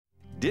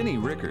Denny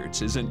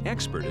Rickards is an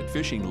expert at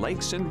fishing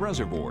lakes and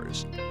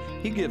reservoirs.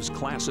 He gives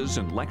classes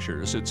and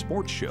lectures at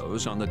sports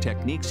shows on the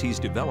techniques he's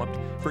developed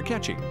for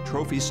catching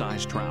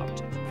trophy-sized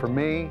trout. For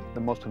me, the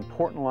most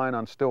important line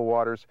on still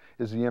waters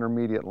is the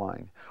intermediate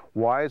line.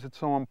 Why is it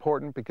so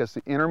important? Because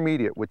the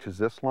intermediate, which is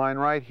this line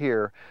right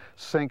here,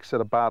 sinks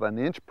at about 1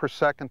 inch per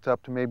second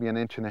up to maybe 1.5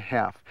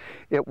 inches.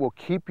 It will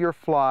keep your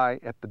fly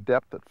at the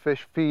depth that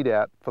fish feed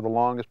at for the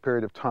longest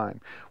period of time.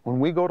 When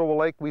we go to a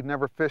lake we've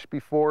never fished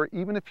before,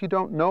 even if you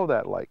don't know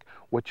that lake,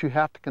 what you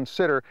have to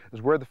consider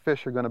is where the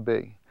fish are going to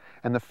be.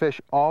 And the fish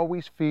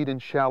always feed in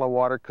shallow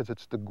water because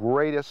it's the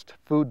greatest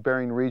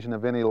food-bearing region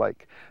of any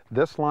lake.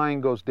 This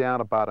line goes down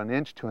about 1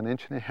 inch to 1.5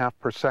 inches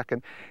per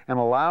second and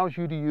allows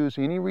you to use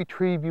any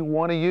retrieve you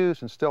want to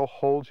use and still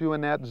holds you in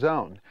that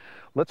zone.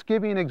 Let's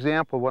give you an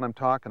example of what I'm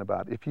talking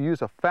about. If you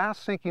use a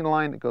fast sinking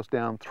line that goes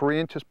down 3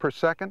 inches per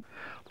second,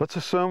 let's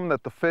assume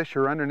that the fish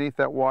are underneath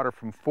that water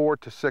from 4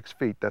 to 6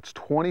 feet. That's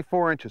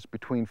 24 inches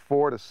between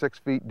 4 to 6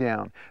 feet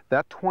down.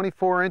 That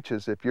 24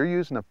 inches, if you're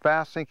using a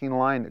fast sinking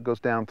line that goes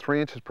down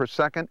 3 inches per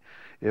second,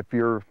 if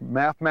your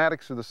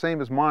mathematics are the same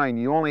as mine,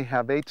 you only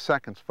have 8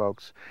 seconds,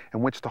 folks,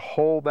 in which to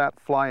hold that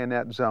fly in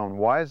that zone.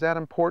 Why is that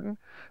important?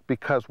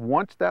 Because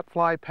once that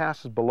fly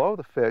passes below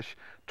the fish,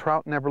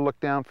 trout never look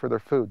down for their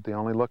food, they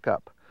only look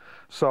up.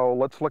 So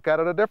let's look at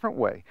it a different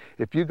way.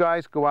 If you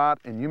guys go out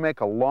and you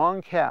make a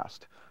long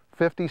cast,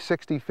 50,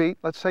 60 feet,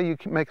 let's say you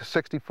can make a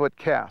 60-foot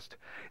cast.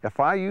 If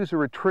I use a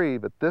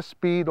retrieve at this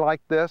speed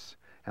like this,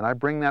 and I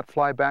bring that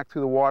fly back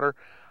through the water,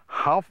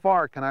 how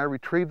far can I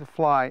retrieve the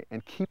fly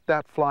and keep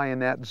that fly in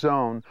that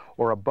zone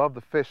or above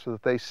the fish so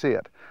that they see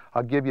it?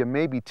 I'll give you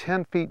maybe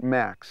 10 feet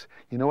max.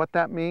 You know what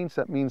that means?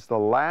 That means the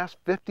last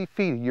 50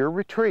 feet of your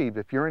retrieve,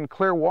 if you're in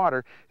clear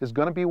water, is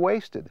going to be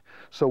wasted.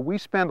 So we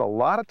spend a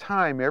lot of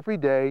time every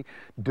day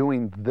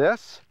doing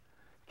this,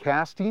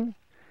 casting,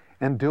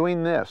 and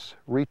doing this,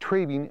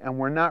 retrieving, and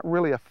we're not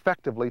really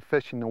effectively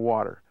fishing the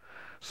water.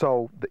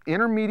 So the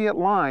intermediate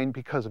line,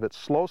 because of its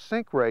slow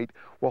sink rate,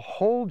 will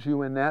hold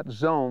you in that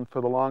zone for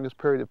the longest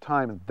period of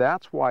time, and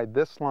that's why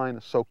this line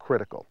is so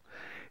critical.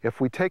 If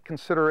we take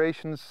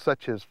considerations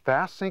such as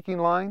fast sinking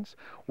lines,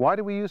 why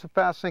do we use a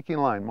fast sinking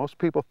line? Most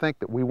people think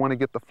that we want to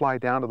get the fly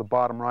down to the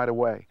bottom right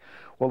away.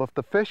 Well, if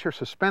the fish are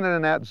suspended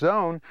in that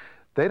zone,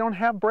 they don't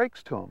have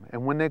brakes to them,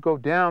 and when they go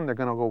down, they're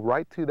going to go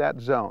right through that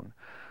zone.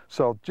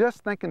 So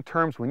just think in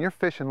terms, when you're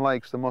fishing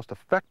lakes, the most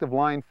effective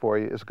line for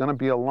you is going to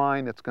be a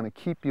line that's going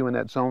to keep you in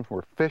that zone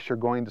where fish are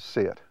going to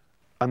see it.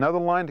 Another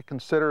line to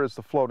consider is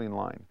the floating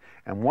line.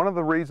 And one of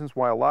the reasons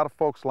why a lot of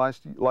folks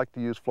like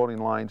to use floating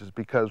lines is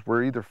because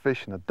we're either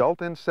fishing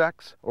adult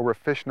insects or we're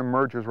fishing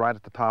emergers right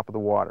at the top of the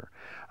water.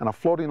 And a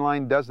floating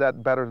line does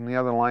that better than the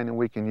other line that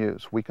we can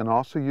use. We can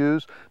also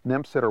use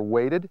nymphs that are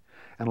weighted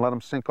and let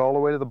them sink all the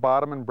way to the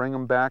bottom and bring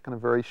them back in a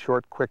very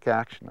short, quick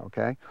action,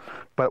 okay?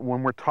 But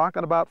when we're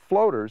talking about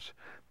floaters,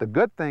 the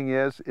good thing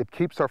is it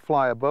keeps our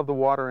fly above the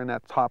water in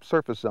that top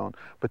surface zone.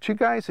 But you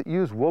guys that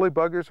use woolly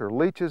buggers or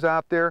leeches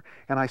out there,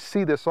 and I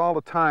see this all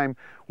the time,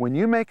 when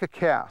you make a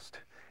cast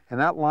and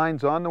that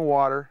line's on the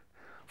water,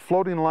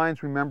 floating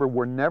lines, remember,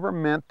 were never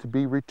meant to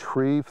be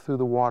retrieved through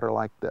the water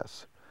like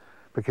this.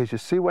 Because you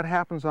see what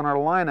happens on our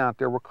line out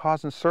there, we're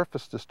causing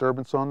surface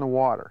disturbance on the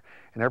water.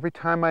 And every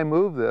time I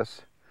move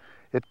this,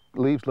 it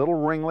leaves little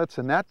ringlets,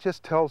 and that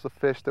just tells the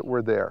fish that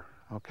we're there.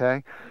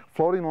 Okay?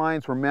 Floating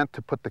lines were meant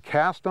to put the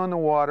cast on the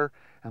water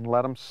and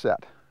let them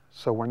set.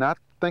 So we're not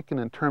thinking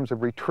in terms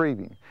of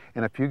retrieving.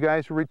 And if you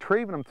guys are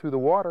retrieving them through the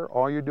water,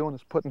 all you're doing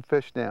is putting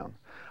fish down.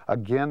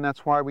 Again,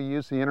 that's why we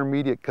use the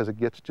intermediate, because it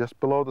gets just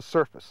below the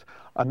surface.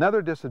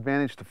 Another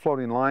disadvantage to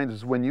floating lines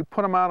is when you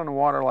put them out in the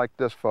water like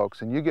this,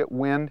 folks, and you get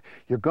wind,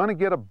 you're going to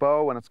get a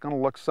bow, and it's going to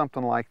look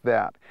something like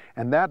that.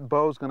 And that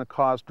bow is going to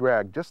cause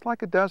drag, just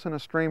like it does in a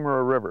stream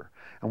or a river.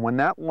 And when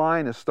that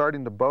line is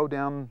starting to bow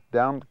down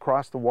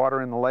across the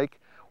water in the lake,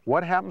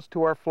 what happens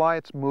to our fly?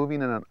 It's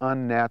moving in an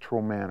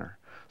unnatural manner.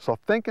 So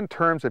think in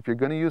terms, if you're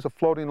going to use a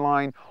floating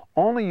line,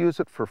 only use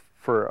it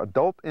for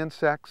adult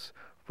insects,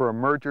 for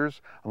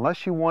emergers,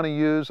 unless you want to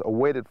use a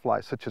weighted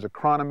fly, such as a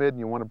chronomid, and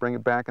you want to bring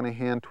it back in a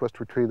hand, twist,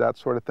 retrieve, that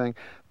sort of thing.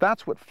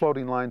 That's what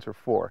floating lines are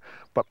for.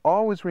 But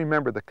always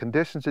remember the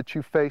conditions that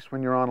you face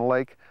when you're on a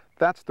lake,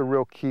 that's the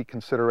real key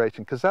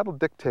consideration, because that'll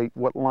dictate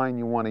what line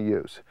you want to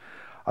use.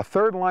 A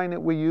third line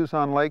that we use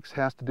on lakes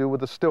has to do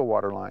with the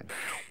stillwater line.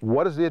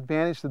 What is the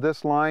advantage to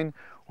this line?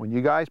 When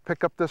you guys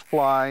pick up this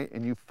fly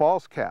and you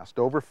false cast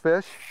over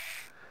fish,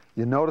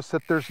 you notice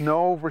that there's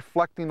no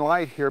reflecting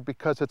light here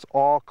because it's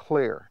all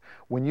clear.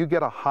 When you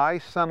get a high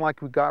sun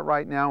like we got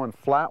right now in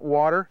flat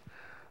water,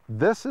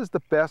 this is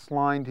the best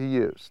line to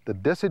use. The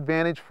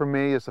disadvantage for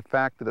me is the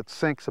fact that it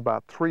sinks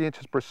about 3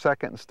 inches per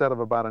second instead of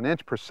about 1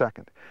 inch per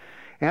second.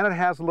 And it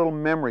has a little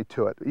memory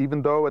to it.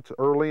 Even though it's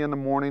early in the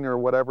morning or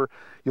whatever,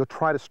 you'll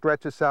try to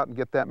stretch this out and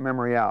get that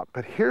memory out.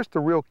 But here's the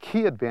real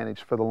key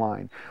advantage for the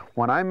line.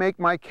 When I make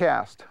my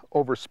cast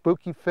over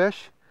spooky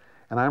fish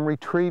and I'm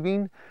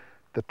retrieving,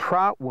 the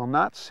trout will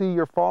not see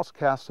your false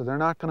cast, so they're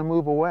not going to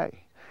move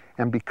away.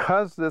 And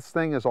because this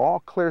thing is all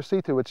clear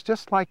see-through, it's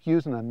just like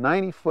using a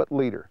 90-foot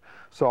leader.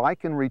 So I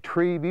can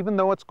retrieve, even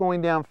though it's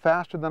going down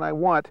faster than I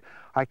want,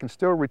 I can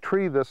still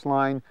retrieve this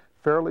line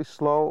fairly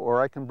slow,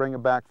 or I can bring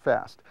it back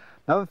fast.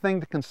 Another thing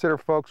to consider,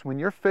 folks, when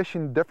you're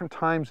fishing different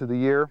times of the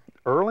year,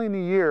 early in the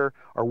year,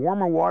 our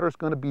warmer water is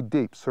going to be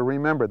deep, so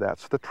remember that.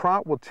 So the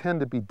trout will tend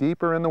to be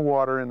deeper in the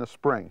water in the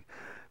spring.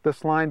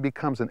 This line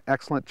becomes an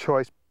excellent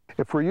choice.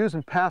 If we're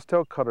using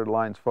pastel colored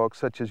lines, folks,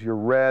 such as your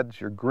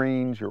reds, your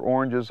greens, your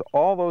oranges,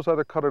 all those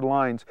other colored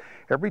lines,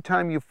 every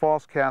time you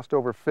false cast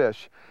over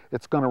fish,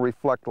 it's going to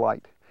reflect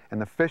light. And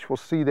the fish will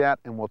see that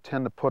and will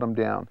tend to put them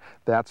down.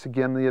 That's,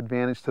 again, the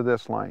advantage to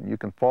this line. You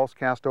can false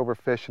cast over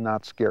fish and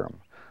not scare them,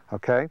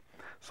 okay?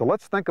 So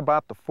let's think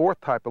about the fourth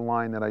type of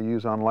line that I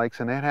use on lakes,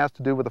 and that has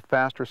to do with the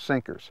faster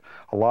sinkers.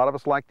 A lot of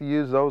us like to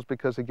use those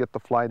because they get the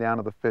fly down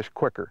to the fish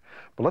quicker.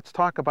 But let's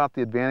talk about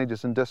the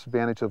advantages and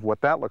disadvantages of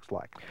what that looks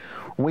like.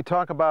 When we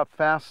talk about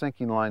fast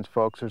sinking lines,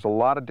 folks, there's a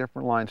lot of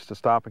different lines to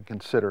stop and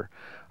consider.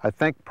 I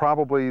think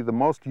probably the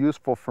most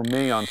useful for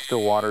me on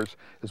still waters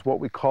is what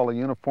we call a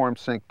uniform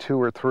sink 2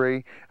 or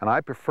 3, and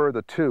I prefer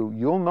the 2.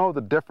 You'll know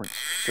the difference.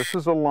 This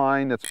is a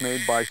line that's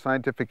made by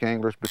scientific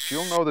anglers, but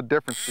you'll know the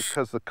difference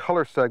because the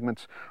color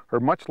segments are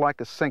much like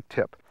a sink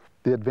tip.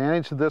 The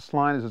advantage of this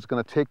line is it's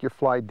going to take your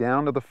fly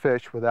down to the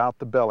fish without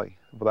the belly,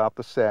 without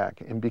the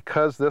sag. And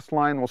because this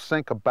line will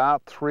sink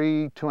about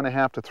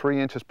 2.5 to 3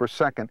 inches per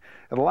second,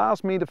 it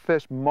allows me to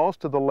fish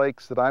most of the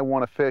lakes that I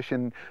want to fish.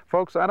 And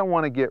folks, I don't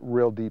want to get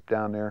real deep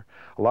down there.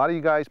 A lot of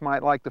you guys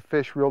might like to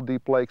fish real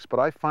deep lakes,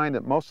 but I find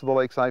that most of the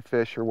lakes I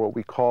fish are what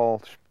we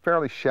call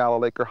fairly shallow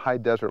lake or high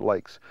desert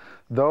lakes.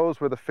 Those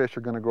where the fish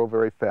are going to grow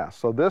very fast.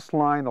 So this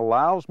line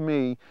allows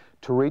me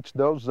to reach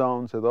those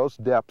zones or those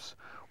depths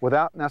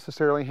without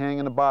necessarily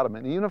hanging the bottom.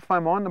 And even if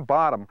I'm on the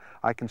bottom,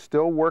 I can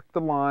still work the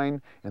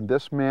line in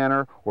this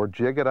manner or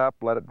jig it up,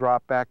 let it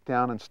drop back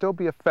down, and still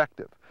be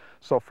effective.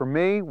 So for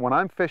me, when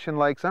I'm fishing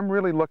lakes, I'm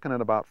really looking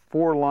at about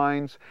 4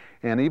 lines,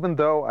 and even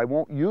though I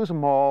won't use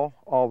them all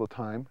the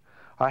time,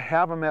 I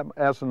have them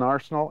as an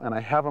arsenal and I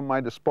have them at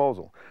my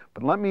disposal.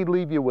 But let me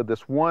leave you with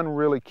this one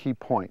really key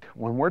point.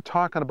 When we're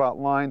talking about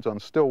lines on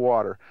still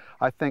water,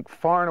 I think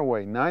far and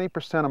away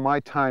 90% of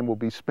my time will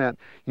be spent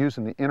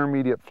using the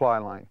intermediate fly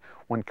line.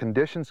 When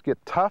conditions get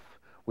tough,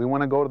 we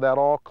want to go to that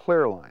all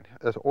clear line.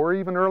 Or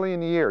even early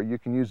in the year, you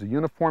can use the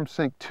uniform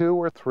sink 2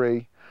 or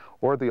 3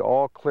 or the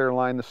all clear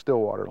line, the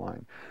still water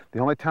line. The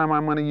only time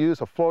I'm going to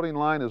use a floating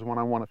line is when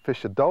I want to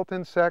fish adult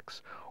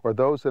insects or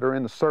those that are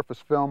in the surface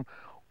film,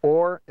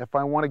 or if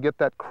I want to get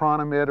that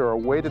chronomid or a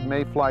weighted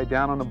mayfly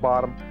down on the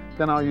bottom,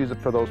 then I'll use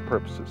it for those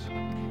purposes.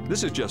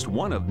 This is just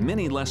one of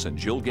many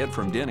lessons you'll get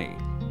from Denny.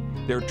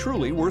 They're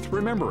truly worth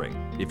remembering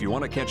if you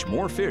want to catch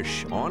more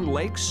fish on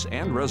lakes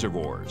and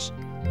reservoirs.